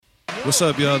What's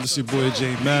up, y'all? This is your boy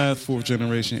J Math, fourth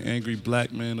generation angry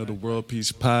black man of the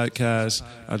Worldpeace podcast.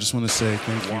 I just want to say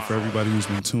thank you for everybody who's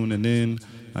been tuning in.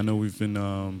 I know we've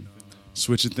been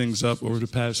switching things up over the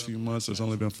past few months. There's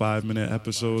only been 5-minute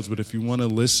episodes, but if you want to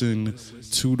listen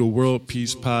to the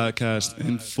Worldpeace podcast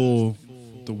in full,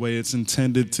 the way it's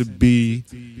intended to be,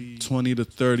 20 to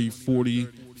 30, 40,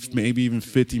 maybe even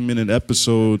 50-minute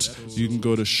episodes, you can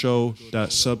go to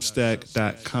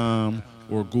show.substack.com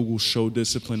or Google Show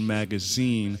Discipline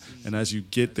Magazine. And as you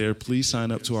get there, please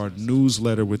sign up to our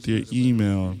newsletter with your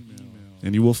email,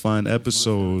 and you will find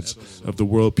episodes of the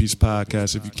Worldpeace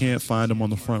podcast. If you can't find them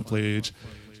on the front page,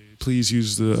 please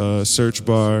use the search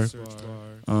bar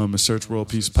and search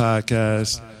Worldpeace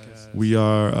podcast. We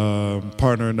are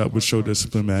partnering up with Show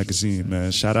Discipline Magazine,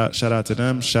 man. Shout out to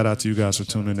them. Shout out to you guys for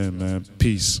tuning in, man.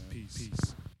 Peace.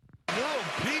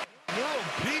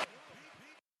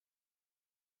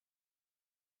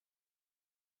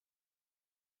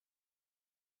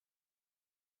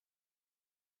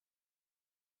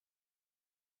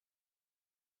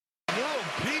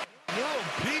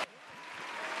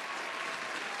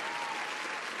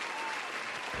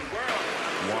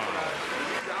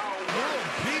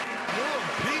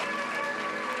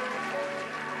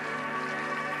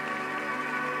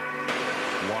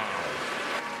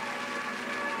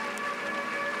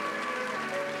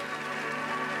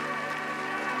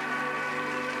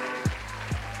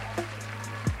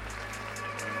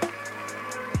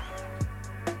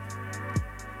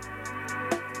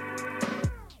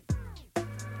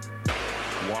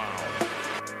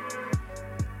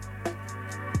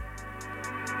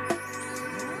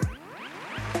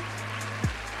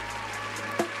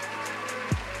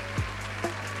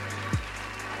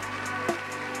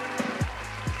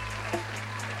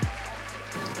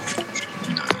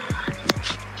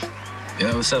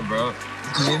 Yeah, what's up, bro?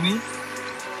 Can you hear me?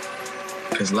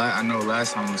 Because I know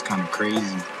last time was kind of crazy.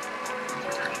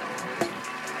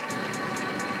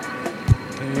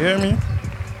 Can you hear me?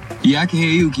 Yeah, I can hear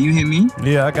you. Can you hear me?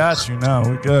 Yeah, I got you now.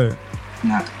 We good.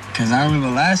 Nah, because I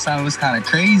remember last time was kind of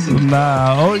crazy.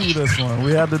 Nah, I owe you this one.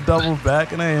 We had to double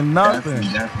back and ain't nothing.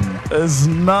 Definitely. It's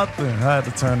nothing. I had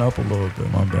to turn up a little bit,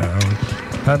 my bad. I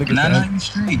had to get Not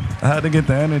straight. I had to get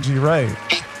the energy right,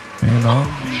 you know?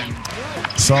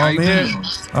 So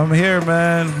I'm here,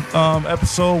 man.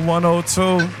 Episode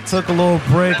 102. Took a little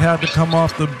break, had to come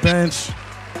off the bench.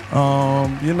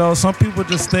 You know, some people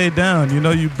just stay down. You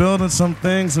know, you building some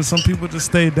things, and some people just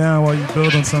stay down while you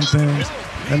building some things.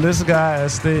 And this guy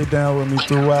has stayed down with me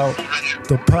throughout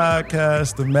the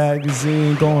podcast, the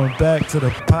magazine, going back to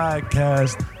the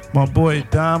podcast. My boy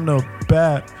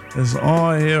Domdabap is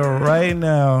on here right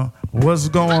now. What's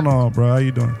going on, bro? How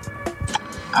you doing?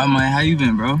 I'm like, how you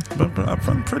been, bro?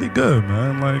 I'm pretty good,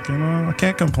 man. Like, you know, I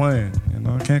can't complain.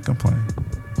 I can't complain.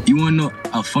 You want to know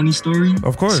a funny story?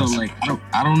 Of course. So, like,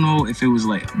 I don't know if it was,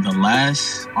 like, the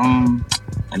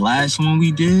last one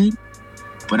we did,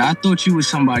 but I thought you was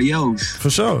somebody else. For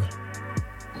sure.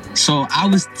 So, I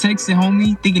was texting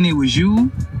homie thinking it was you,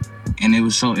 and it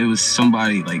was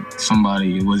somebody,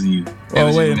 it wasn't you.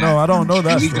 Oh, wait, no, I don't know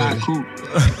that we story. got cool.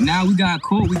 Now we got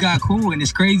cool, and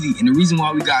it's crazy. And the reason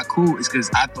why we got cool is because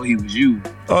I thought he was you.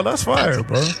 Oh, that's fire,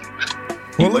 bro.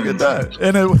 Well, look at that.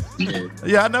 And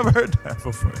yeah, I never heard that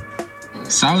before.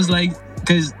 So I was like,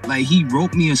 because like he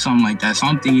wrote me or something like that. So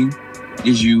I'm thinking,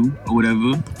 it's you or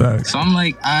whatever. Thanks. So I'm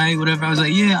like, whatever. I was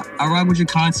like, yeah, I rock with your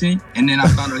content. And then I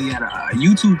found out he had a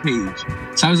YouTube page.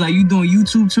 So I was like, you doing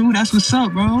YouTube too? That's what's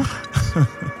up, bro.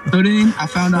 So then I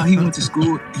found out he went to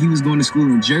school. He was going to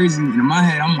school in Jersey. And in my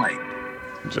head, I'm like,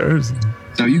 Jersey.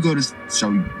 So you go to,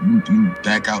 you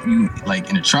back out, you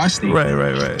like in a tri-state. Right.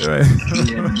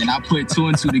 Yeah, and then I put 2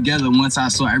 and 2 together. Once I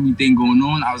saw everything going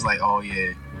on, I was like, oh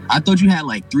yeah. I thought you had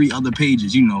like 3 other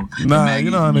pages, you know. Nah, you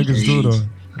know how niggas do though.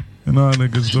 You know how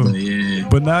niggas do. Yeah.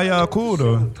 But now y'all cool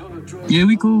though. Yeah,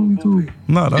 we cool.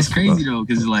 No, that's it's crazy though,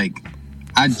 cause like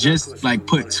I just like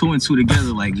put 2 and 2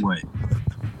 together. Like what?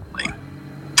 Like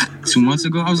 2 months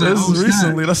ago. I was like, oh,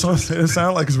 recently. That's what I'm saying. It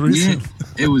sounded like it's recent. Yeah,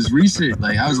 it was recent.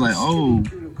 Like I was like, oh.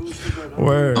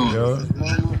 Word, yo.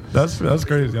 That's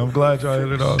crazy. I'm glad y'all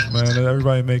hit it off, man.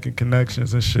 Everybody making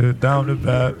connections and shit.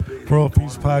 Domdabap,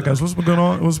 Worldpeace podcast. What's been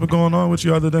going on with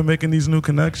you other than making these new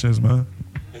connections, man?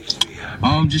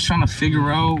 Just trying to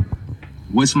figure out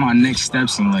what's my next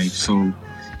steps in life. So,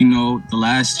 you know, the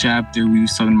last chapter we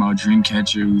was talking about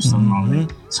Dreamcatcher. We was talking about like,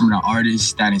 some of the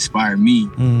artists that inspired me.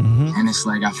 And it's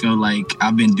like I feel like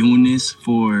I've been doing this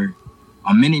for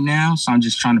a minute now, so I'm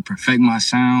just trying to perfect my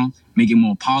sound, make it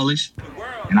more polished.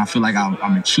 And I feel like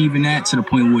I'm achieving that to the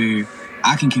point where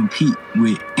I can compete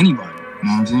with anybody. You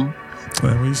know what I'm saying?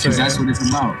 Man, when you say because that's what it's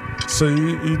about. So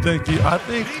I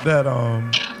think that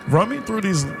run me through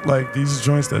these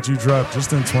joints that you dropped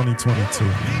just in 2022,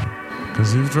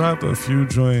 because you've dropped a few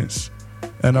joints,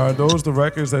 and are those the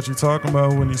records that you're talking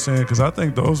about when you're saying? Because I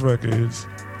think those records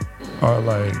are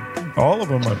like, all of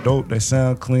them are dope. They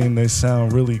sound clean. They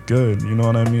sound really good. You know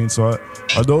what I mean? So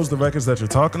are those the records that you're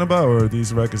talking about, or are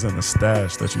these records in the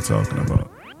stash that you're talking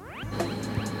about?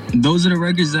 Those are the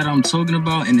records that I'm talking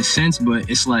about in a sense, but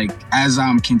it's like as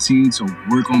I'm continuing to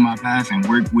work on my path and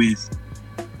work with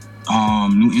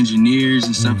new engineers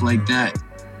and stuff like that,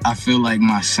 I feel like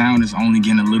my sound is only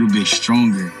getting a little bit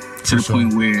stronger to the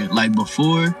point where, like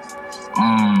before,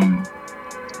 I'm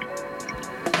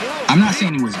not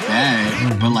saying it was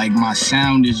bad, but like my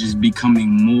sound is just becoming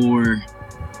more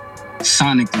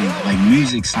sonically, like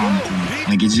music sonically,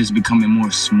 like it's just becoming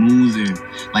more smoother.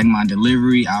 Like my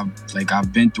delivery,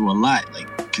 I've been through a lot,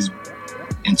 like, because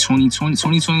in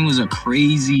 2020 was a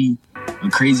crazy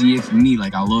year for me.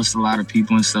 Like I lost a lot of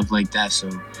people and stuff like that, so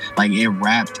like it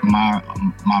wrapped my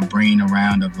brain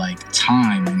around of like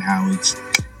time and how it's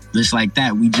just like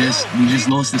that. We just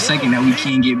lost the second that we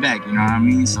can't get back, you know what I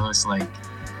mean? So it's like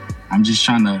I'm just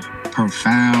trying to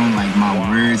profound like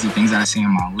my words and things that I say in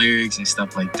my lyrics and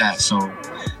stuff like that. So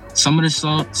some of the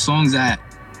songs that,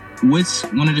 what's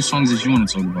one of the songs that you want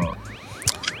to talk about?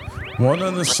 One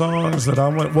of the songs that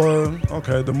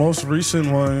the most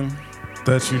recent one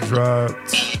that you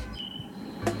dropped,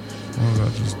 what was I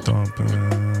just dumping?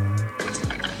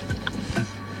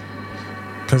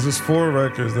 Because it's 4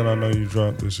 records that I know you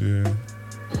dropped this year.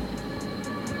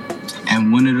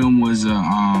 And one of them was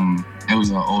it was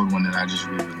an old one that I just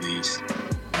re-released.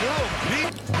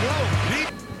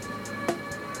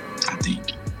 I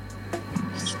think.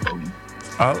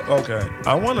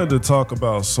 I wanted to talk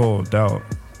about Sold Out.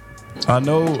 I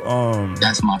know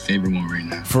that's my favorite one right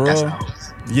now. For real?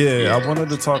 Yeah, I wanted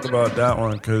to talk about that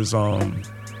one because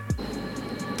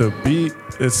the beat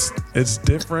it's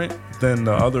different than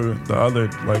the other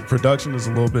like production is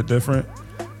a little bit different,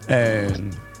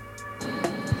 and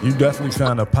you definitely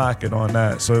found a pocket on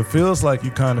that. So it feels like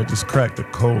you kind of just cracked the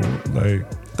code. Like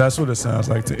that's what it sounds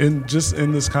like in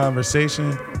this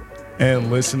conversation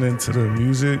and listening to the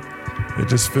music. It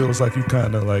just feels like you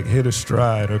kind of like hit a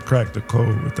stride or cracked the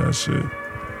code with that shit.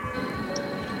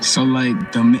 So like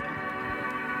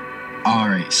all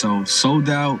right, so Sold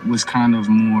Out was kind of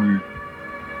more,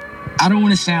 I don't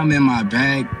want to say I'm in my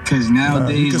bag, because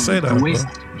nowadays, you can say that, because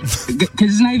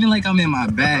it's not even like I'm in my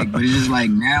bag, but it's just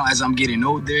like now as I'm getting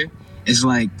older, it's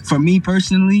like, for me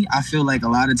personally, I feel like a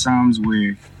lot of times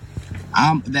where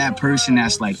I'm that person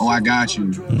that's like, oh, I got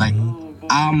you. Like,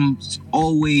 I'm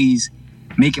always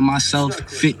making myself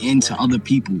fit into other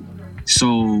people.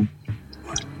 So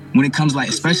when it comes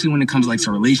especially when it comes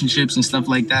to relationships and stuff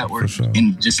like that, or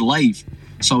in just life.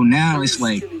 So now it's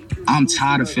like, I'm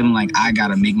tired of feeling like I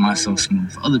gotta make myself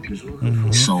smooth for other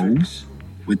people. So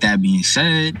with that being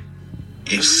said,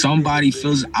 if somebody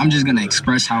feels, I'm just gonna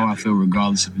express how I feel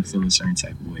regardless if you feel a certain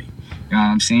type of way. You know what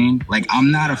I'm saying? Like, I'm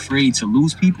not afraid to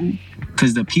lose people,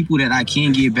 because the people that I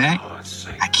can get back,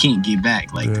 I can't get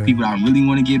back. Like, the people I really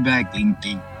want to get back, they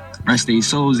rest their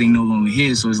souls, they no longer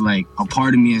here. So it's like, a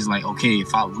part of me is like, okay,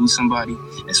 if I lose somebody,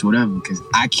 it's whatever, because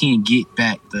I can't get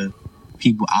back the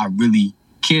people I really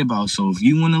care about. So if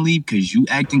you want to leave because you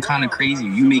acting kind of crazy, or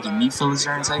you making me feel a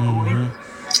certain type of way,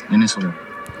 then it's whatever.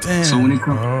 Damn, so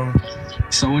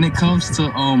when it comes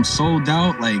to Sold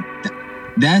Out, like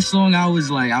that song, I was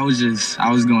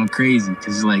going crazy,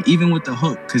 because like even with the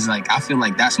hook, because like I feel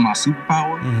like that's my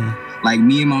superpower. Like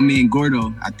me and my man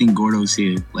Gordo, I think Gordo's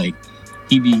here. Like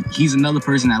he's another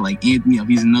person that like amped me up.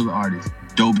 He's another artist,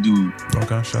 dope dude.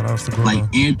 Okay, shout outs to Gordo. Like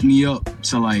amped me up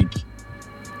to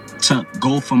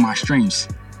go for my strengths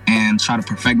and try to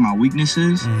perfect my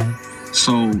weaknesses.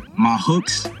 So my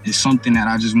hooks is something that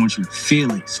I just want you to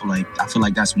feel it. So like I feel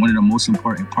like that's one of the most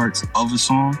important parts of a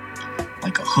song,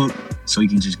 like a hook, so you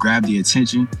can just grab the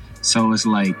attention. So it's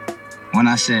like when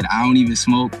I said I don't even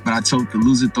smoke, but I told the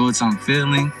loser thoughts I'm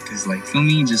feeling, because like, feel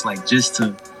me, just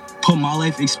to put my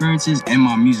life experiences in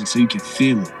my music so you can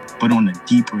feel it, but on a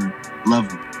deeper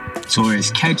level. So where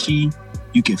it's catchy,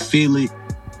 you can feel it,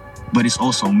 but it's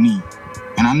also me.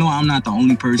 And I know I'm not the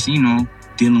only person,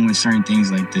 dealing with certain things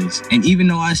like this. And even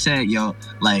though I said,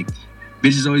 like,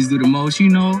 bitches always do the most, I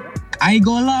ain't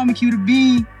gonna lie, I'm a cute to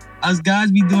be. Us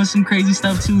guys be doing some crazy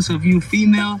stuff too. So if you a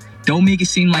female, don't make it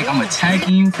seem like I'm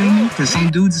attacking you, feel me? Because some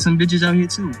dudes and some bitches out here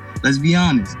too. Let's be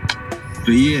honest.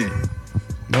 But yeah.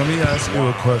 Let me ask you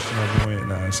a question I've been waiting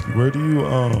to ask you. Where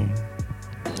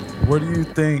do you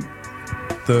think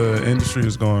the industry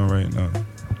is going right now?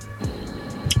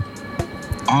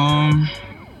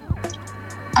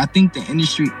 I think the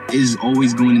industry is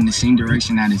always going in the same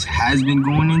direction that it has been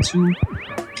going into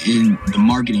in the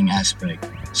marketing aspect.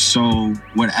 So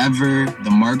whatever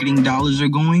the marketing dollars are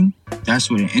going,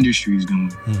 that's where the industry is going.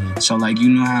 Mm-hmm. So like, you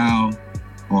know how,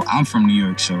 well, I'm from New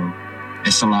York, so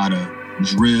it's a lot of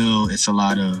drill, it's a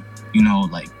lot of, you know,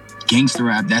 like gangster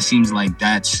rap. That seems like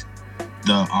that's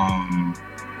where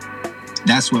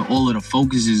all of the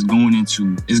focus is going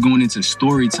into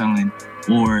storytelling,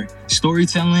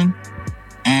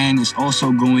 and it's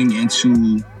also going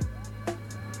into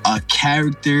a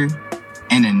character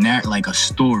and a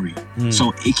story.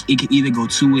 So it could either go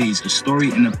two ways: a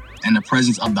story in the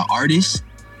presence of the artist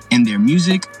and their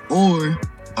music, or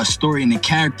a story and a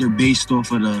character based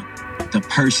off of the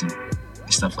person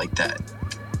and stuff like that.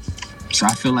 So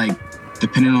I feel like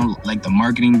depending on like the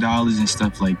marketing dollars and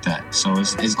stuff like that. So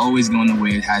it's always going the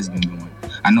way it has been going.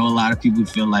 I know a lot of people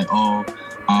feel like,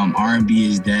 R&B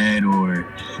is dead or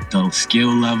the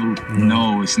skill level.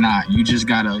 No, it's not. You just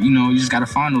gotta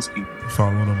find those people.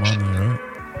 Follow the money, right?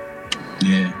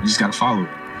 Yeah, you just gotta follow it.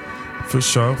 For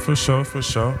sure.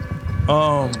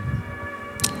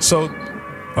 So,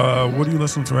 what are you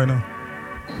listening to right now?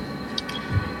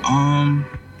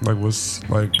 Like, what's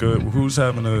like good? Who's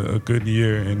having a good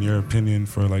year in your opinion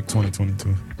for like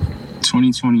 2022?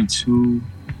 2022.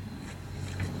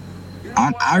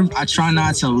 I try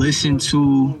not to listen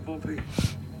to.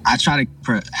 I try to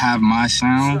have my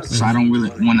sound, so I don't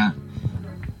really want to,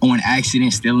 on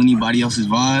accident, steal anybody else's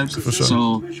vibes. For sure.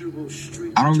 So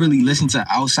I don't really listen to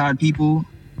outside people.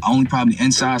 Only probably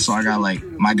inside. So I got like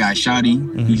my guy Shotty.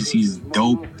 Mm-hmm. He's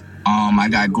dope. I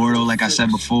got Gordo, like I said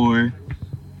before.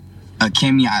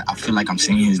 Kimmy, I feel like I'm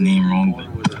saying his name wrong,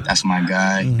 but that's my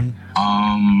guy.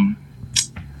 Mm-hmm.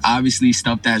 Obviously,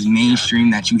 stuff that's mainstream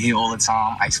that you hear all the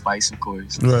time. Ice Spice, of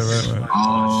course. Right.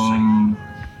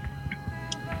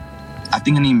 I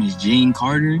think her name is Jane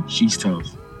Carter. She's tough.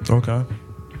 Okay.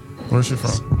 Where's she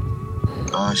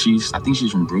from? I think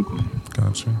she's from Brooklyn.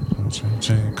 Gotcha.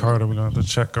 Jane Carter, we're going to have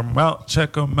to check them out.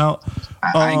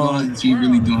 I ain't gonna, she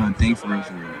really doing her thing for real.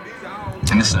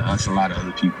 And it's a lot of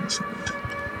other people. So.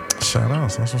 Shout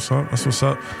outs. That's what's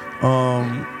up.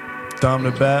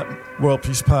 Domdabap,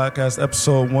 Worldpeace Podcast,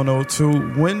 episode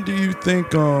 102. When do you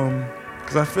think,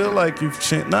 because I feel like you've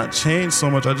not changed so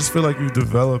much, I just feel like you've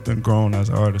developed and grown as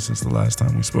an artist since the last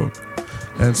time we spoke.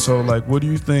 And so, like, what do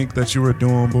you think that you were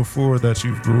doing before that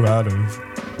you grew out of?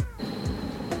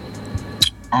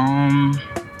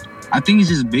 I think it's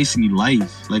just basically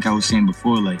life. Like I was saying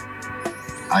before, like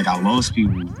I lost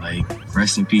people. Like,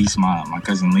 rest in peace, my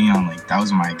cousin Leon. Like, that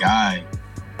was my guy.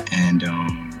 And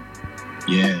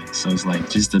yeah, so it's like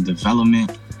just the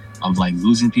development of like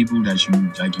losing people that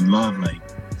you love. Like,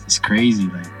 it's crazy.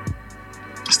 Like,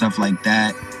 stuff like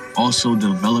that. Also,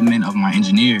 development of my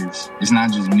engineers. It's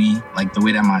not just me. Like, the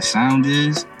way that my sound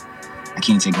is, I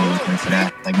can't take all the credit for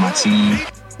that. Like, my team.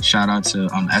 Shout out to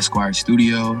Esquire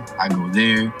Studio. I go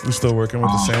there. You're still working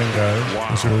with the same guy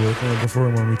that you were working with before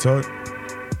when we talked?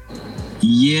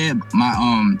 Yeah,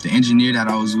 my the engineer that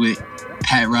I was with,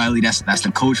 Pat Riley, that's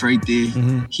the coach right there.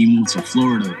 Mm-hmm. He moved to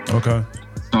Florida. Okay.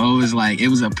 So it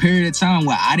was a period of time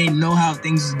where I didn't know how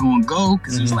things was gonna go,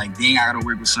 because it was like, dang, I gotta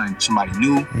work with somebody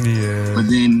new. Yeah. But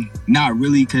then not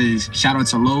really, because shout out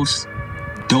to Los,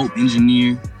 dope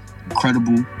engineer,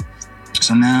 incredible.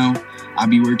 So now I'll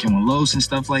be working with Los and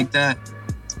stuff like that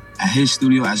at his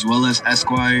studio, as well as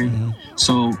Esquire. Mm-hmm.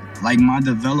 So like my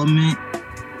development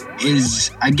is,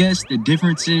 I guess the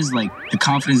difference is like the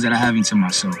confidence that I have into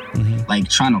myself. Mm-hmm. Like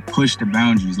trying to push the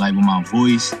boundaries, like with my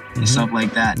voice and stuff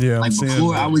like that. Yeah, like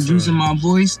before I was using my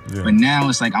voice, but now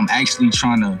it's like I'm actually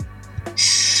trying to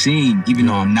sing, even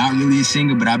though I'm not really a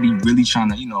singer, but I be really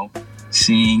trying to,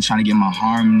 sing, trying to get my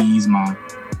harmonies, my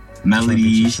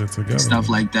melodies, stuff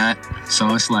like that.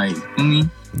 So it's like,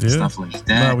 stuff like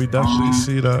that. No, we definitely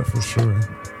see that for sure.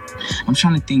 I'm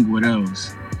trying to think what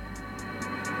else.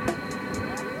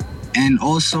 And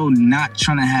also not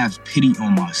trying to have pity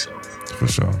on myself. For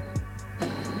sure.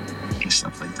 And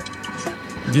stuff like that.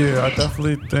 Yeah, I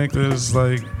definitely think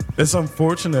it's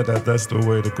unfortunate that that's the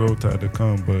way the growth had to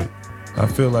come, but I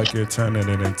feel like you're turning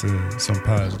it into some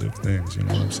positive things, you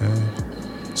know what I'm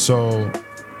saying? So,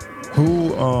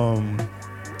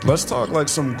 let's talk like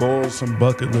some goals, some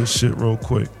bucket list shit real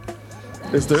quick.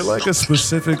 Is there like a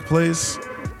specific place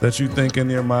that you think in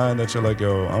your mind that you're like,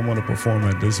 yo, I want to perform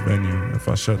at this venue. If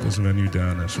I shut this venue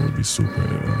down, that shit would be super.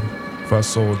 If I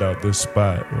sold out this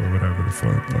spot or whatever the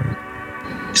fuck.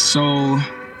 Like. So,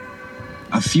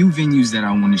 a few venues that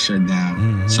I want to shut down.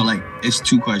 Mm-hmm. So, like, it's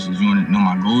two questions. You want to know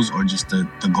my goals or just the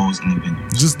goals in the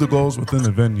venues? Just the goals within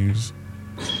the venues.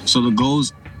 So, the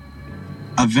goals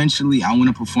Eventually, I want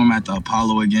to perform at the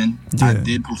Apollo again. Yeah. I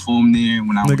did perform there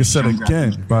when I was said younger.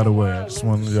 again, by the way. I just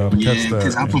wanted y'all to catch that. Yeah,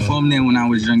 because I performed there when I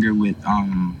was younger with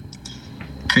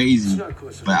Crazy.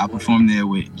 But I performed there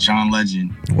with John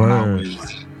Legend when I was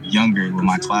younger with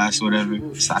my class or whatever.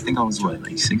 So I think I was, like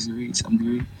 6th grade, 7th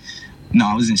grade? No,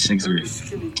 I was in 6th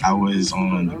grade. I was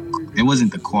on, it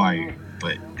wasn't the choir,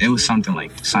 but it was something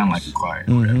like a choir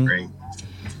or whatever, right?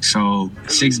 So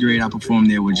 6th grade, I performed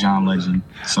there with John Legend.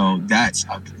 So that's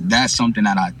something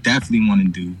that I definitely want to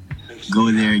do.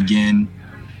 Go there again.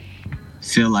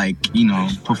 Feel like,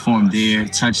 perform there.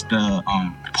 Touch the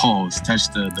pause. Touch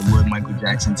the what Michael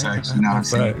Jackson touched. You know what I'm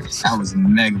saying? That was a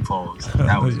mega pause.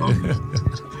 That was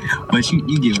But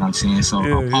you get what I'm saying. So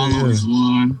Apollo is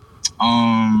one.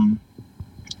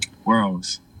 Where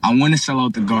else? I want to sell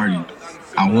out the Garden.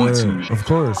 I want to. Of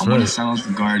course. I want to sell out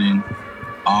the Garden.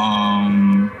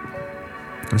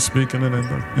 They're speaking it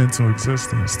into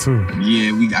existence too.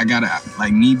 Yeah, I gotta,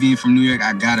 like me being from New York,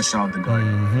 I gotta sell out the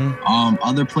Garden.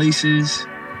 Other places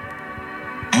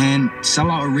and sell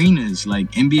out arenas,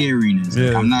 like NBA arenas.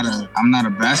 Yeah. Like, I'm not a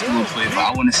basketball player, but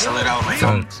I want to sell it out like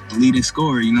I'm the leading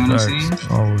scorer. You know what I'm saying?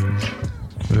 Always.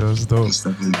 Yeah, that's dope.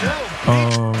 Stuff like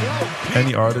that.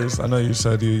 Any artists? I know you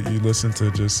said you listen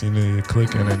to just your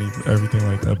click and everything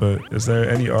like that. But is there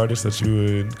any artist that you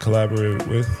would collaborate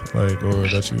with, like, or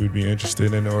that you would be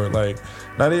interested in, or like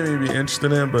not even be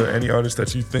interested in, but any artist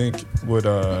that you think would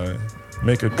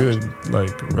make a good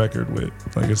like record with?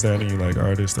 Like, is there any like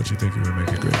artists that you think you would make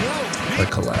a good like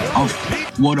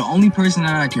collab? Well, the only person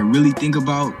that I can really think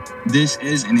about this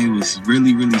is, and it was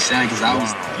really, really sad because I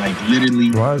was like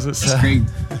literally. Why is it sad?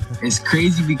 It's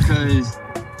crazy because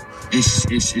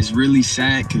it's really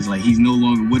sad because like he's no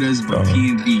longer with us, but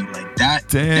PNB like that.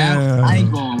 Damn. I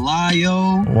ain't gonna lie,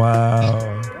 yo.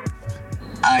 Wow.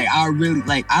 I really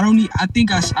like. I don't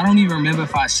even remember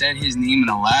if I said his name in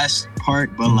the last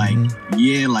part, but like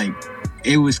like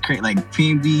it was crazy. Like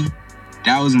PNB,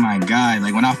 that was my guy.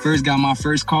 Like when I first got my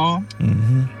first call,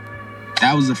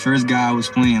 that was the first guy I was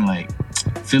playing. Like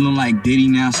feeling like Diddy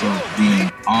now. So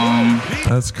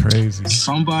that's crazy.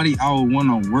 Somebody I would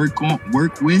want to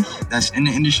work with that's in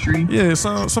the industry. Yeah,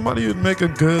 somebody would make a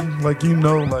good like I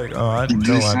know I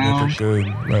make a good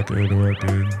record or a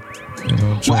good.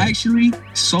 Well, actually,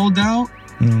 Sold Out.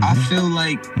 I feel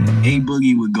like A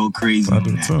Boogie would go crazy. I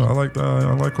do too. I like that.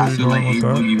 I like where I feel like A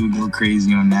Boogie would go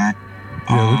crazy on that.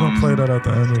 Yeah, we're gonna play that at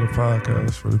the end of the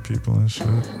podcast for the people and shit.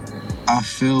 I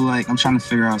feel like I'm trying to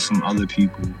figure out some other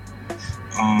people.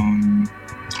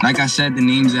 Like I said, the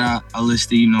names that I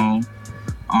listed, my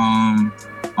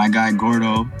guy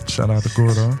Gordo. Shout out to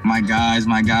Gordo. My guy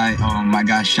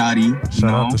Shotty.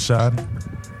 Shout out to Shotty.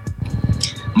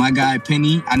 My guy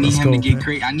Penny, I need him to get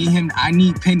crazy. I need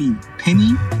Penny.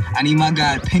 I need my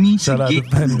guy Penny Shout to out get to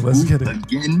Penny. Let's get it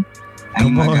again. I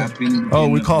need my guy Penny. Oh,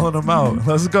 we calling him out.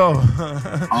 Let's go.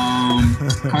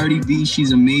 Cardi B,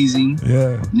 she's amazing.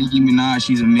 Yeah. Nicki Minaj,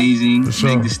 she's amazing. For sure.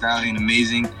 Meg Thee Stallion,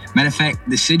 amazing. Matter of fact,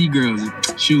 the City Girls,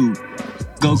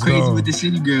 go crazy with the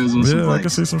City Girls. Yeah, I can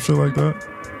see some shit like that.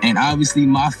 And obviously,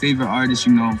 my favorite artist,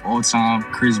 of all time,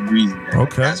 Chris Breezy.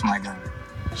 That's my guy.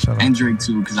 And Drake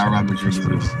too, because I rock with Drake as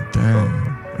well.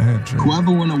 Damn. And Drake.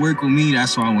 Whoever want to work with me,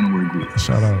 that's who I want to work with.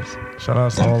 Shout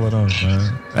out to all of them,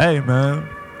 man. Hey, man.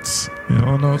 You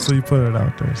don't know until you put it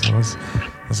out there. So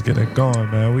let's get it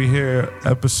going, man. We here,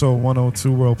 episode 102,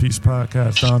 Worldpeace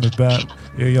podcast. Domdabap.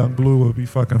 Yeah, Young Blue will be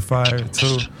fucking fired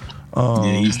too.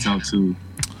 Yeah, he's tough too.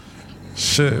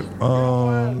 Shit.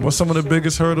 What's some of the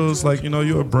biggest hurdles? Like,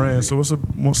 you're a brand, so what's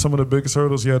some of the biggest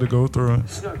hurdles you had to go through?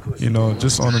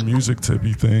 Just on a music tip,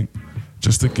 you think,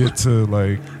 just to get to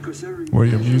like where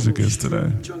your music is today.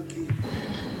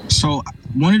 So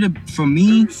for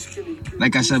me,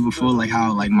 like I said before, like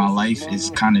how like my life is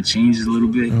kind of changed a little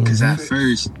bit. Because at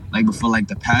first, like before like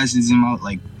the passes came out,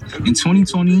 like in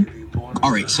 2020.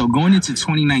 All right, so going into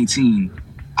 2019,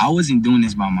 I wasn't doing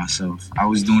this by myself. I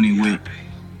was doing it with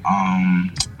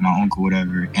my uncle,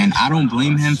 whatever, and I don't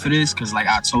blame him for this because like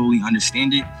I totally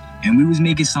understand it. And we was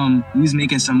making some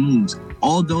moves.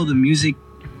 Although the music,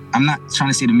 I'm not trying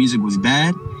to say the music was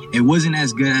bad, it wasn't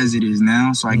as good as it is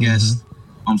now. So I guess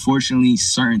unfortunately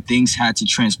certain things had to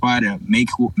transpire to make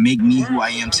me who I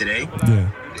am today.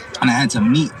 Yeah. And I had to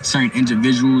meet certain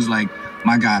individuals like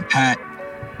my guy Pat,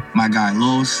 my guy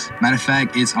Los. Matter of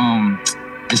fact, it's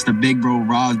the big bro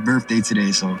Rob's birthday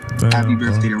today, so happy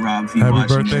birthday to Rob. If you happy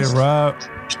watching birthday, this. Rob.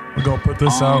 We're gonna put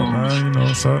this out, man.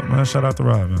 What's up, man? Shout out to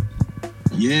Rob, man.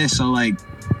 Yeah, so like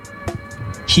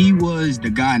he was the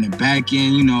guy in the back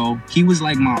end, he was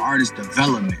like my artist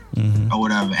development or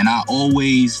whatever. And I will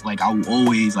always, like,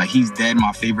 he's dead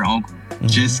my favorite uncle.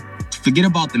 Just forget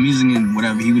about the music and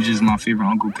whatever. He was just my favorite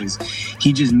uncle because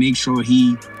he just made sure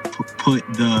he put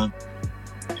the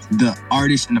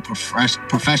artist and the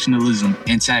professionalism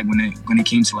intact when it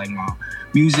came to like my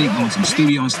music, going to the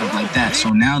studio and stuff like that. So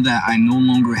now that I no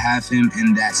longer have him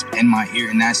in my ear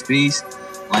in that space,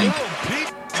 like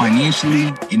financially,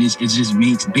 and it just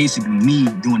makes basically me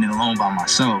doing it alone by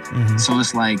myself. Mm-hmm. So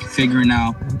it's like figuring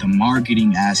out the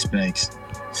marketing aspects,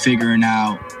 figuring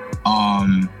out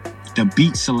the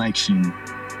beat selection,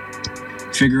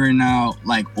 figuring out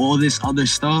like all this other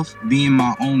stuff, being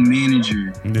my own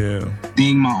manager,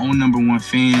 being my own number one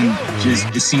fan.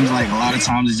 Just it seems like a lot of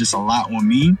times it's just a lot on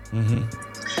me.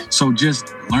 Mm-hmm. So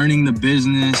just learning the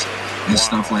business and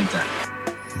stuff like that.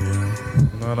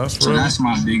 Yeah, no, that's so that's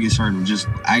my biggest hurdle, just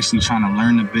actually trying to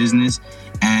learn the business.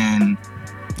 And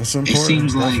that's important.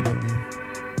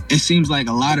 It seems like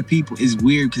a lot of people, it's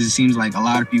weird because it seems like a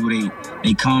lot of people,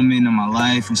 they come into my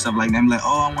life and stuff like that. I'm like,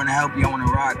 oh, I want to help you, I want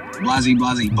to rock, blase,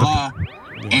 blase, blah.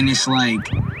 And it's like,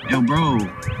 yo, bro,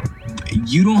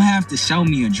 you don't have to sell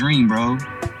me a dream, bro.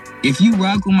 If you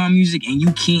rock with my music and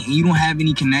you don't have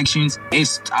any connections,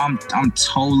 I'm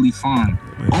totally fine.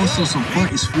 Also,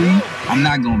 support is free. I'm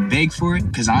not gonna beg for it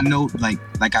because I know, like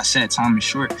I said, time is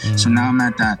short. Mm-hmm. So now I'm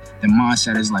at the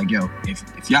mindset is like, yo,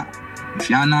 if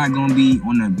y'all not gonna be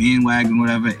on the bandwagon,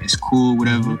 whatever, it's cool,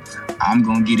 whatever. I'm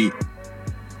gonna get it.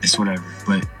 It's whatever.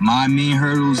 But my main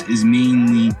hurdles is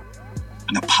mainly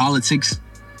the politics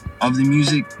of the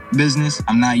music business.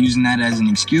 I'm not using that as an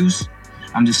excuse.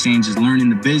 I'm just saying, just learning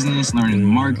the business, learning the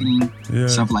marketing,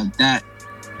 stuff like that.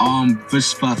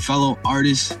 For fellow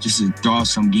artists, just to draw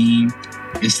some game,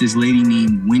 it's this lady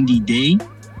named Wendy Day.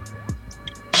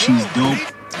 She's dope.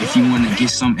 If you want to get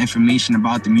some information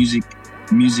about the music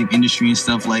industry and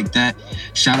stuff like that,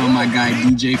 shout out my guy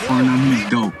DJ Farnham. He's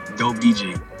dope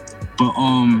DJ. But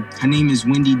her name is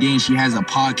Wendy Day, and she has a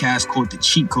podcast called The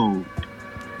Cheat Code.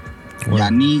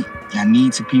 Y'all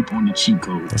need to peep on The Cheat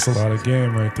Code. That's a lot of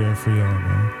game right there for y'all,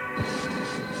 man.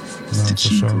 No, for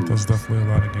sure. Code. That's definitely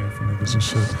a lot of game for niggas and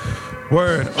shit.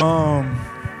 Word.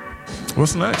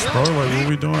 What's next, bro? Like, what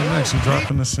we doing next? You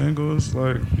dropping the singles?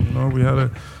 Like, you know, we had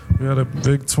a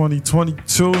big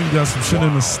 2022. You got some shit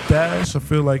in the stash. I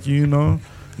feel like you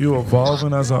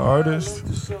evolving as an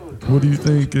artist. What do you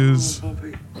think is,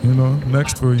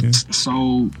 next for you?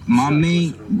 So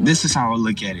this is how I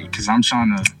look at it, because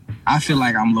I feel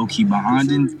like I'm low-key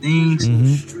behind in things.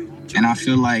 Mm-hmm. And I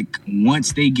feel like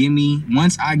once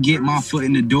I get my foot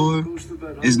in the door,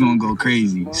 it's gonna go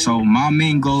crazy. So my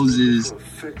main goals is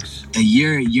a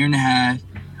year and a half.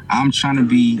 I'm trying to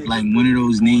be like one of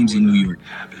those names in New York.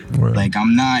 Right. Like,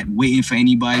 I'm not waiting for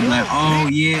anybody like, oh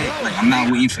yeah, like I'm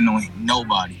not waiting for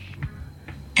nobody.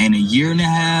 And a year and a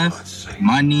half,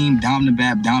 my name,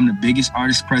 Domdabap, Dom, the biggest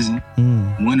artist present,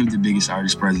 one of the biggest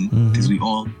artists present, because we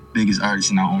all biggest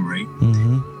artists in our own right.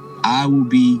 Mm-hmm. I will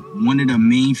be one of the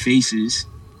main faces,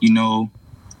 in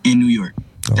New York.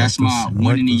 That's my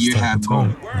 1 in a year half goal.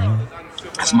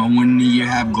 That's my 1 in a year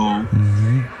half goal.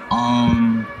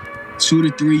 2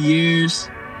 to 3 years,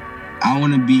 I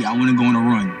want to go on a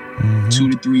run.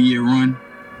 2 to 3 year run.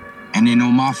 And then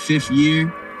on my 5th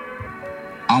year,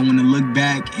 I want to look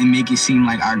back and make it seem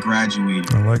like I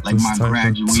graduated. I like this my type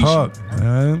graduation. Of talk,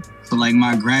 man. So like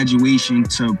my graduation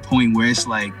to a point where it's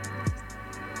like,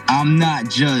 I'm not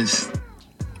just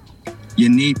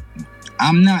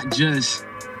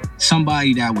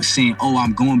somebody that was saying, oh,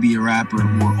 I'm going to be a rapper, or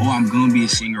oh, I'm going to be a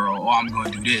singer, or oh, I'm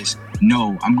going to do this.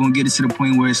 No, I'm going to get it to the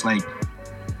point where it's like,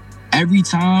 every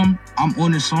time I'm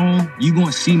on a song, you're going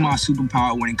to see my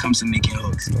superpower when it comes to making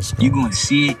hooks. You're going to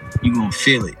see it, you're going to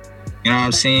feel it. You know what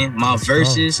I'm saying? My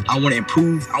verses, I want to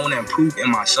improve in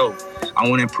myself. I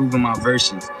want to improve in my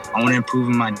verses. I want to improve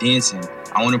in my dancing.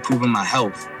 I want to improve in my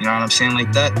health. You know what I'm saying?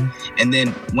 Like that. And then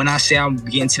when I say I'm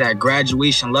getting to that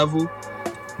graduation level,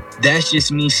 that's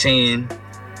just me saying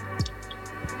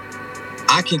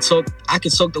I can talk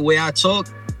the way I talk.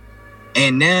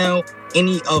 And now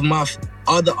any of my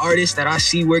other artists that I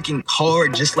see working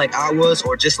hard just like I was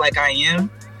or just like I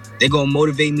am, they're going to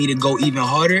motivate me to go even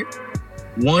harder.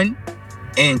 1.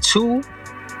 And 2,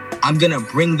 I'm going to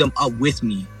bring them up with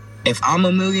me. If I'm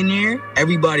a millionaire,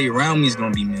 everybody around me is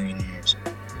going to be millionaires.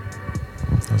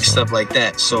 Stuff like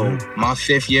that. So my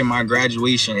 5th year, my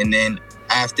graduation, and then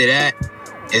after that,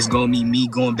 it's going to be me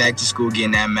going back to school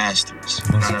getting that master's.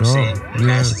 You know what I'm saying? The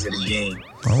master's of the game.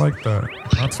 I like that.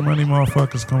 Not too many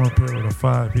motherfuckers come up here with a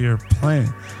 5-year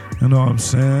plan. You know what I'm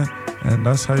saying? And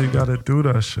that's how you got to do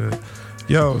that shit.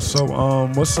 Yo, so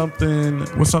what's something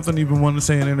you've been wanting to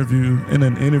say in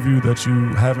an interview that you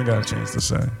haven't got a chance to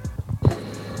say?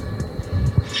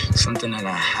 Something that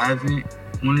I haven't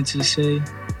wanted to say?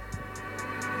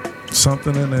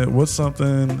 Something in it. What's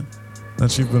something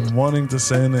that you've been wanting to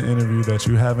say in the interview that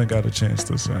you haven't got a chance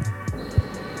to say?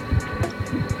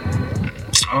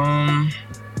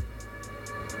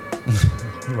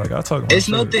 Like I talk about it's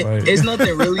nothing. It's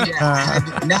nothing really. Nah.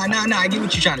 I get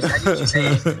what you're trying to say. I get what you're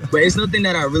saying, but it's nothing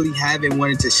that I really haven't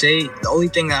wanted to say. The only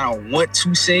thing that I want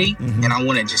to say, and I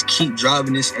want to just keep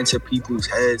driving this into people's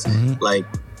heads, like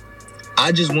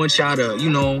I just want y'all to,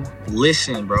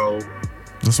 listen, bro.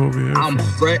 That's what we hear.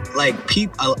 Like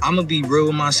people. I'm gonna be real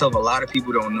with myself. A lot of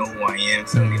people don't know who I am.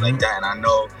 Feel me like that, and I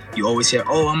know you always hear,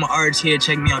 "Oh, I'm an artist here.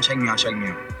 Check me out. Check me out. Check me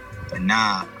out." But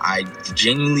nah, I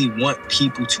genuinely want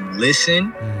people to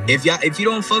listen. If you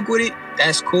don't fuck with it,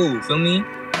 that's cool. Feel me?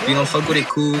 If you don't fuck with it,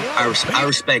 cool. I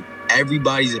respect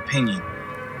everybody's opinion,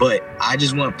 but I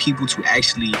just want people to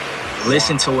actually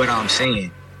listen to what I'm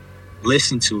saying.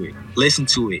 Listen to it. Listen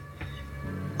to it.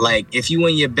 Like if you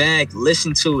in your bag,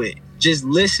 listen to it. Just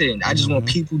listen. I just want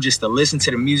people just to listen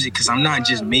to the music, because I'm not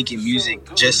just making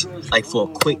music just like for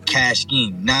a quick cash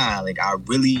scheme. Nah, like I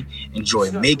really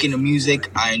enjoy making the music.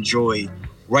 I enjoy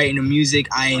writing the music.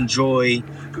 I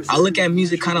look at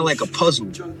music kind of like a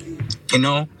puzzle,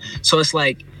 So it's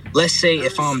like, let's say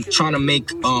if I'm trying to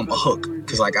make a hook,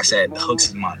 because like I said, the hooks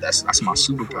is that's my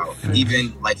superpower.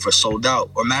 Even like for Sold Out,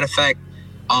 or matter of fact,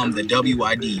 the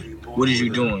WID. What is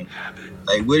you doing?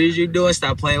 Like, what is you doing?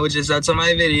 Stop playing with yourself to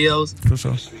my videos. For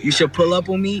sure. You should pull up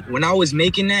on me. When I was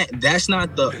making that, that's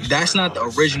not the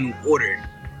original order.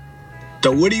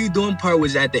 The what are you doing part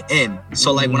was at the end.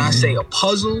 So like when I say a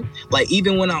puzzle, like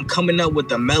even when I'm coming up with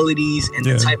the melodies and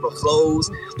the type of flows,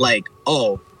 like,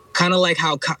 kind of like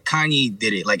how Kanye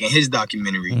did it, like in his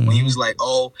documentary, when he was like,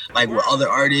 like with other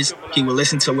artists, he would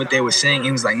listen to what they were saying and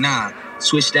he was like, nah,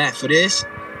 switch that for this.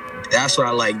 That's what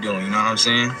I like doing, you know what I'm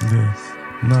saying? Yeah.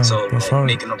 No, so that's hard.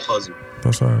 Making a puzzle.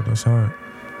 That's hard.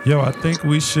 Yo, I think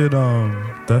we should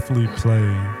definitely play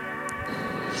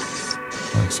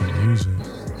like some music.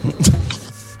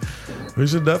 We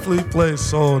should definitely play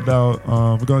Sold Out.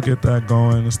 We're gonna get that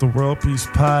going. It's the Worldpeace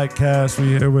podcast. We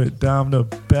here with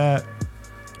Domdabap.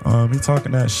 He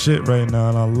talking that shit right now,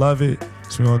 and I love it.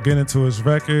 So we're gonna get into his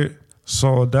record,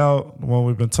 Sold Out, the one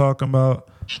we've been talking about.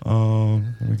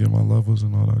 Let me get my levels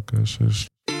and all that good shit.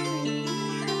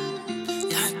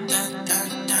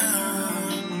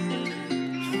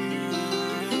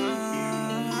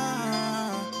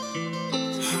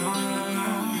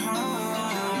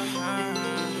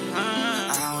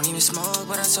 Smoke,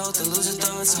 but I told the loser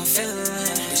thoughts I'm feeling.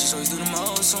 Bitches always do the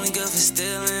most, only good for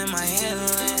stealing my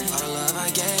healing. All the love I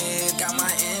gave, got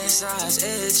my insides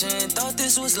itching. Thought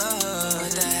this was love, but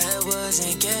the head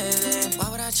wasn't giving. Why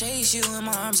would I chase you in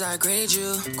my arms? I grade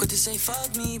you. Quit to say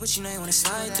fuck me, but you know you wanna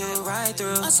slide through, right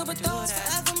through. I'm sober thoughts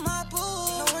forever, my boo.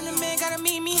 No one the man gotta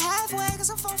meet me halfway,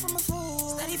 cause I'm far from a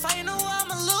fool. Steady fighting, know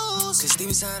I'ma lose. Cause deep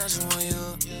inside I just want you.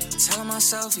 Telling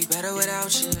myself we better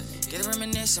without you. Get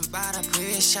reminiscing about our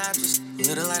previous chapters.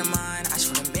 Little light of mine, I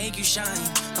just wanna make you shine.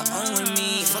 But on with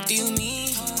me, fuck do you mean?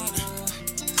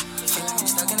 Feel like I'm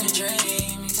stuck in a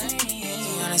dream.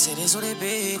 Honest, it is what it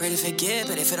be. Ready to forget,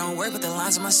 but if it don't work with the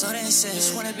lines of my soul, then say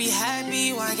just wanna be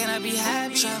happy, why can't I be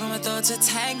happy? Traveling my thoughts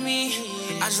attack me.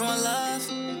 I just want love.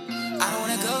 I don't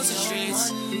wanna go to the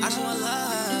streets. I just want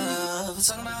love. I'm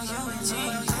talking about you and me.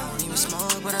 I don't even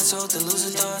smoke, but I told the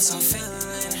loser thoughts I'm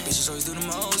feeling. Bitches always do the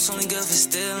most, only good for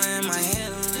stealing my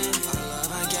healing. All the love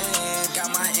I gave,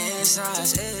 got my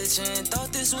insides itching.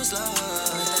 Thought this was love,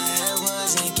 but the head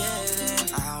wasn't giving.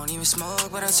 I don't even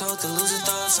smoke, but I told the loser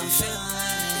thoughts I'm feeling.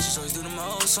 Bitches always do the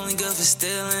most, only good for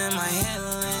stealing my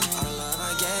healing. All the love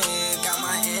I gave, got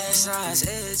my insides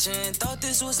itching. Thought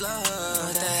this was love,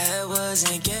 but the head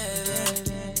wasn't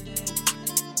giving.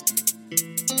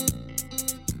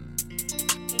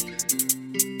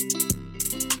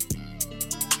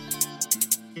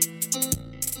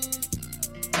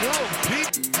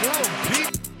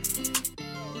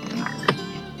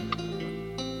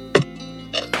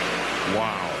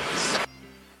 Wow.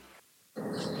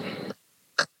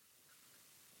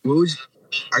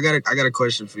 I got a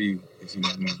question for you, if you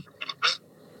don't mind.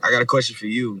 I got a question for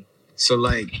you. So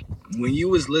like when you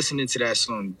was listening to that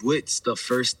song, what's the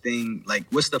first thing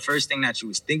that you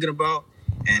was thinking about,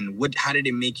 and how did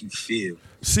it make you feel?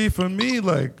 See, for me,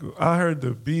 like, I heard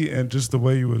the beat and just the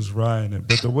way you was riding it,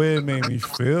 but the way it made me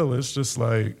feel, it's just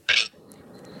like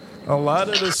a lot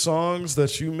of the songs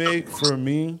that you make for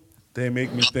me, they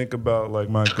make me think about like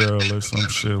my girl or some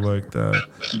shit like that.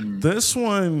 This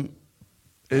one,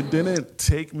 it didn't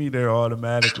take me there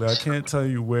automatically. I can't tell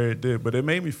you where it did, but it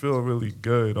made me feel really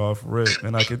good off rip,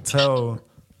 and I could tell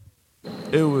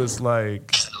it was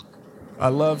like, I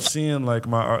love seeing like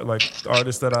my art, like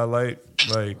artists that I like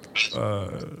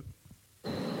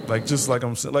Like just like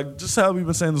I'm saying, like just how we've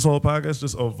been saying this whole podcast,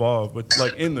 just evolve. But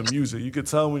like in the music, you could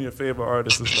tell when your favorite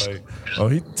artist is like, oh,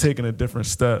 he taking a different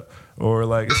step, or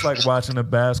like it's like watching a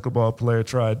basketball player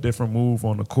try a different move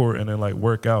on the court and then like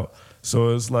work out. So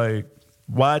it's like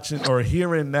watching or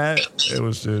hearing that, it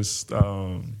was just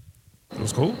it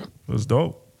was cool. It was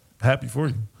dope. Happy for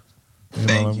you. You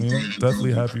know what I mean?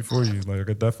 Definitely happy for you. Like I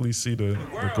could definitely see the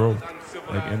growth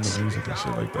like in the music and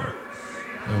shit like that.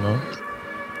 You know?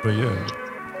 But yeah,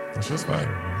 it's just fire,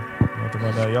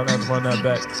 man. Y'all got to run that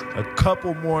back a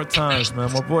couple more times,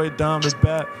 man. My boy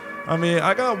Domdabap. I mean,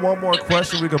 I got one more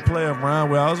question we could play around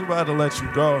with. I was about to let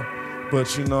you go,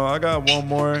 but you know, I got one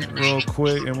more real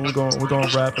quick, and we're gonna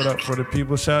wrap it up for the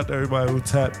people. Shout out to everybody who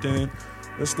tapped in.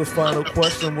 It's the final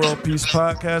question, Worldpeace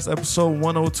Podcast, episode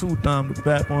 102.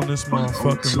 Domdabap on this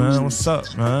motherfucker, man. What's up,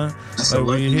 man? Like,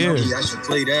 we here. I should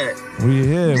play that. We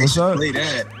here. What's up? Play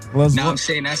that. I'm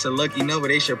saying that's a lucky number.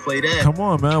 They should play that. Come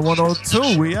on, man.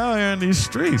 102. We out here in these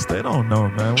streets. They don't know,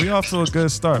 man. We off to a good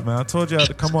start, man. I told you I had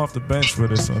to come off the bench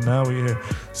with it, so now we here.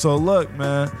 So look,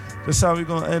 man, this is how we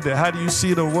gonna end it. How do you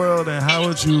see the world, and how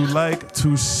would you like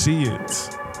to see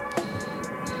it?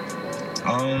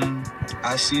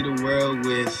 I see the world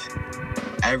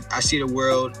I see the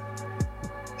world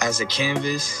as a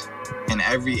canvas, and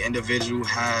every individual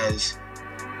has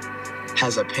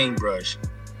a paintbrush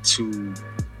to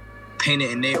paint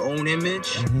it in their own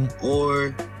image,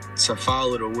 or to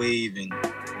follow the wave and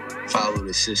follow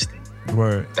the system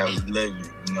that we live in.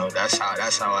 You know, that's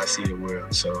how I see the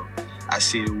world. So I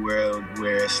see the world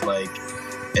where it's like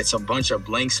it's a bunch of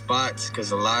blank spots,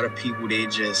 because a lot of people, they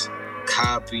just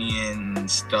copying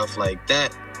stuff like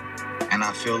that. And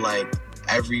I feel like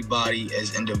everybody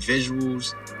as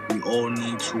individuals, we all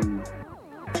need to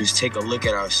just take a look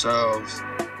at ourselves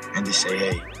and just say,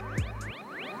 hey,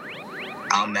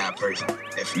 I'm that person.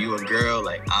 If you a girl,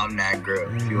 like, I'm that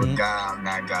girl. If you a guy, I'm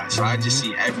that guy. So I just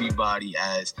see everybody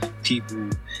as people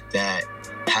that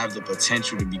have the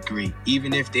potential to be great.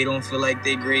 Even if they don't feel like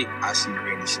they're great, I see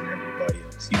greatness in everybody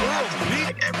else. You don't have to be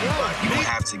like everybody. You don't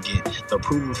have to get the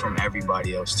approval from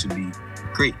everybody else to be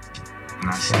great. And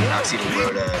I see the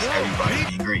world as everybody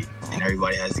being great. And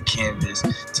everybody has the canvas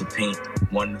to paint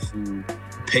wonderful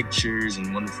pictures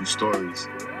and wonderful stories.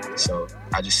 So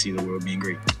I just see the world being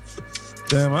great.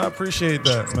 Damn, I appreciate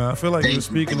that, man. I feel like you're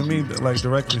speaking to me like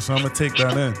directly, so I'm gonna take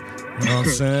that in. You know what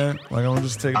I'm saying? Like, I'm gonna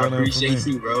just take that in for me. I appreciate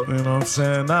you, bro. You know what I'm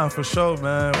saying? Nah, for sure,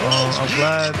 man. I'm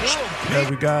glad that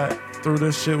we got through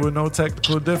this shit with no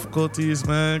technical difficulties,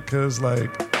 man, because,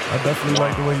 like, I definitely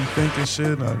like the way you think and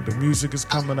shit. The music is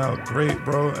coming out great,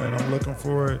 bro, and I'm looking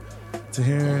forward to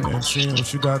hearing and seeing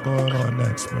what you got going on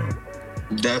next, man.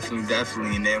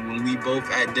 Definitely. And then when we both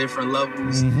at different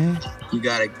levels, you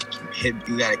gotta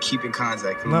keep in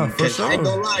contact. No, for sure. I ain't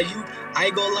gonna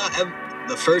lie.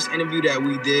 The first interview that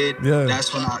we did,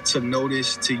 that's when I took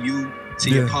notice to you, to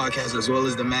your podcast, as well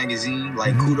as the magazine.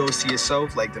 Like, kudos to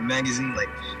yourself. Like, the magazine, like,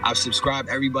 I've subscribed.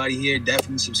 Everybody here,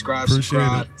 definitely subscribe to the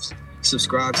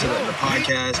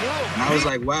podcast. And I was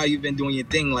like, wow, you've been doing your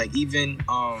thing. Like, even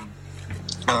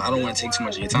I don't want to take too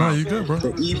much of your time. No, you good, bro.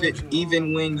 But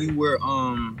even when you were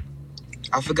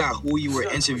I forgot who you were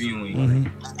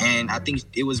interviewing, and I think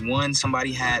it was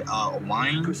somebody had a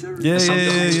wine. Yeah.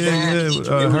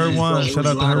 Her wine. Shout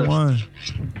out to her wine.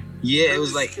 Yeah, it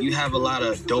was like you have a lot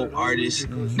of dope artists,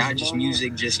 not just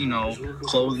music, just, you know,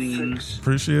 clothing.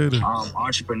 Appreciate it.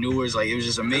 Entrepreneurs, like, it was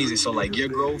just amazing. So, like, your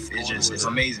growth it's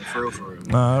amazing, for real.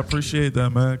 Nah, I appreciate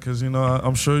that, man, because, you know,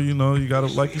 I'm sure, you know, you got to,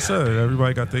 like you said,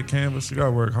 everybody got their canvas. You got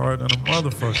to work hard on a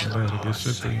motherfucker, man, to get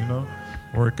shit to, you know,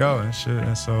 work out and shit.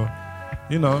 And so,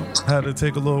 you know, had to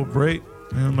take a little break,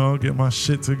 you know, get my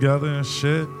shit together and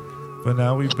shit. But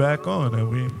now we back on, and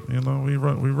we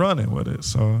running with it,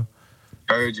 so.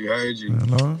 Heard you. You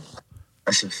know?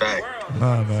 That's a fact.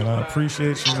 Nah, man, I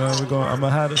appreciate you, man. I'm gonna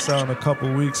have this out in a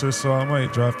couple weeks or so. I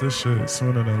might drop this shit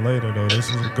sooner than later, though. This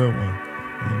is a good one,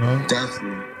 you know?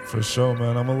 Definitely. For sure,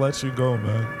 man. I'm gonna let you go,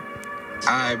 man. All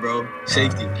right, bro.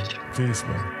 Safety. Right. Peace,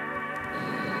 man.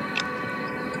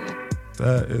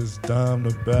 That is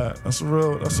Domdabap. That's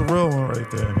a real one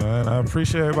right there, man. I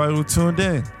appreciate everybody who tuned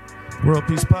in.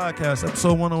 Worldpeace Podcast,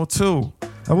 episode 102.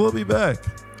 I will be back.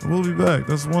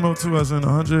 That's 102, as in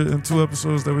 102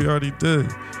 episodes that we already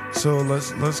did. So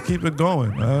let's keep it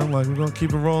going, man. Like, we're gonna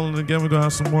keep it rolling again. We're gonna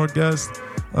have some more guests.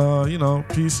 You know,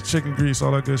 peace, chicken grease,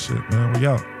 all that good shit, man. We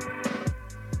out.